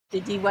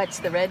Did you watch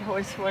the red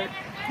horse work?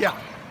 Yeah.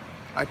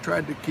 I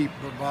tried to keep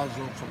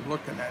Bravazo from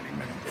looking at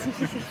him, and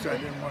so I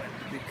didn't want him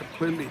to be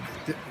completely,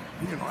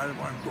 I didn't want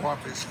him to go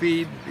off his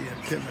feet and be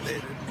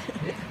intimidated.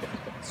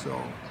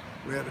 So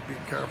we had to be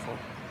careful.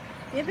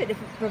 Yeah, but if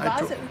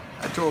Bravazo...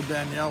 I told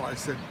Danielle, I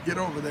said, get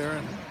over there,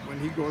 and when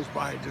he goes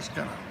by, just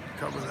kind of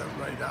cover that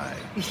right eye.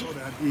 So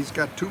that he's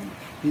got two,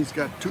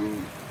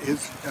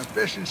 his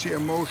efficiency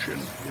of motion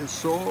is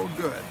so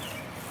good.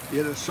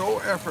 It is so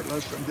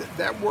effortless.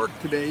 That work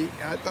today,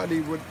 I thought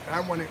he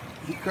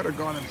could have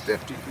gone in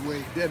 50 the way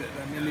he did it.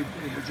 I mean,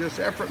 it was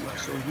just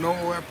effortless. There was no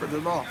effort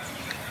at all.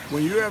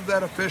 When you have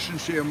that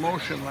efficiency of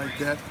motion like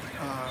that,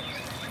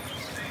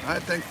 I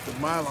think the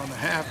 1.5 miles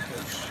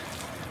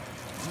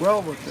is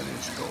well within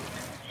his scope.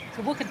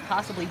 So what could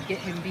possibly get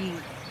him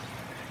beat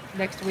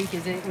next week?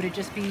 Would it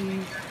just be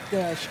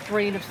the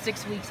strain of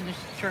 6 weeks in a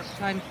short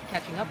time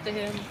catching up to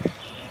him?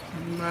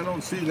 I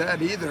don't see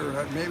that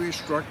either. Maybe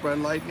struck by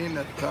lightning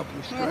at the top of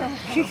the stretch.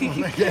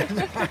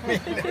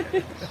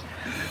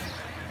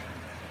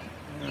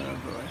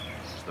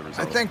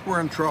 I think we're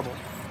in trouble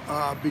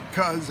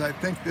because I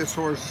think this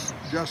horse,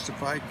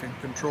 Justify, can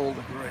control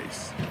the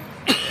race,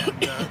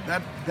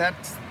 and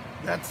that's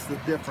the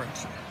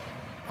difference.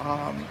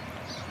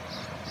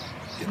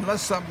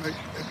 Unless something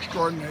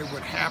extraordinary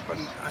would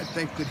happen, I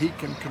think that he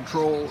can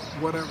control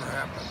whatever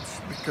happens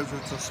because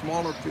it's a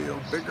smaller field,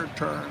 bigger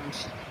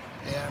turns.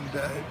 And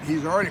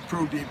he's already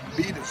proved he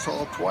beat us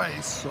all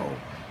twice, so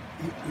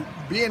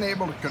being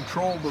able to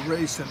control the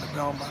race in the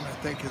Belmont, I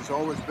think, has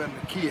always been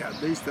the key.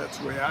 At least that's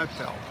the way I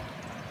felt.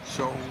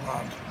 So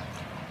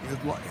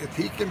if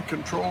he can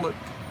control it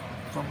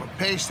from a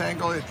pace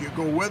angle, if you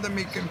go with him,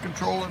 he can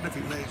control it. If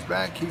he lays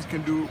back, he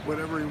can do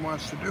whatever he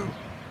wants to do.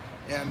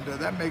 And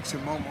that makes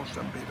him almost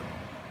unbeatable.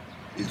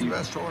 He's the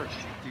best horse.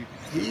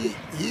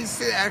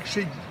 He's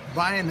actually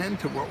buying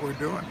into what we're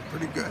doing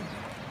pretty good.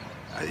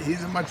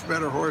 He's a much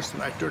better horse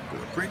than I took to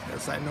the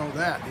Preakness. I know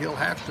that. He'll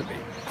have to be.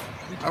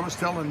 I was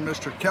telling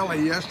Mr.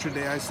 Kelly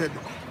yesterday, I said,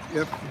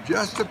 if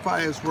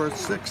Justify is worth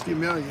 60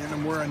 million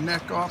and we're a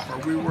neck off, are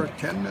we worth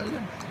 10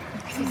 million?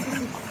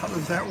 How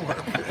does that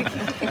work?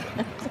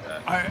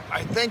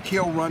 I think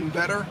he'll run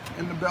better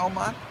in the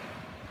Belmont,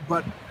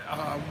 but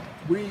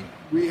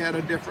we had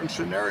a different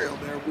scenario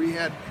there. We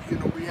had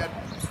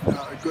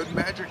Good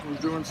Magic was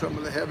doing some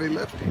of the heavy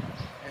lifting,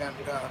 and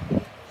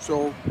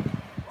so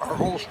our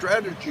whole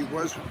strategy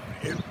was,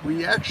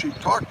 we actually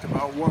talked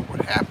about what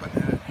would happen,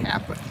 and it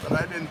happened, but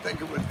I didn't think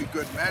it would be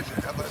Good Magic.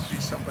 I thought it'd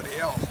be somebody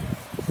else.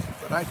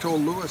 But I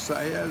told Lukas,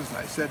 I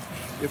said,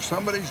 if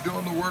somebody's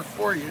doing the work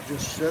for you,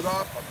 just sit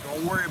up,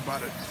 don't worry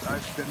about it.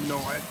 I didn't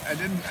know,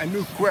 I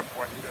knew Quip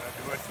wasn't going to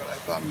do it, but I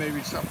thought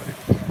maybe somebody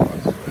was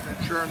going to do it.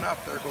 And sure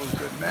enough, there goes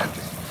Good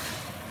Magic.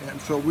 And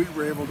so we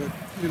were able to,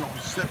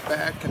 sit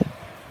back and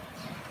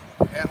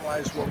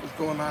analyze what was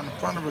going on in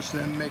front of us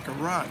and then make a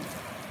run.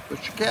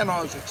 But you can't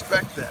always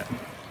expect that.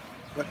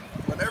 But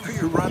whenever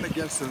you run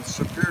against a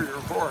superior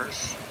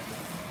horse,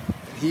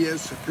 and he is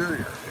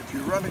superior, if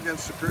you run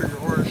against a superior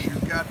horse,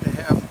 you've got to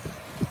have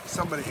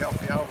somebody help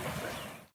you out.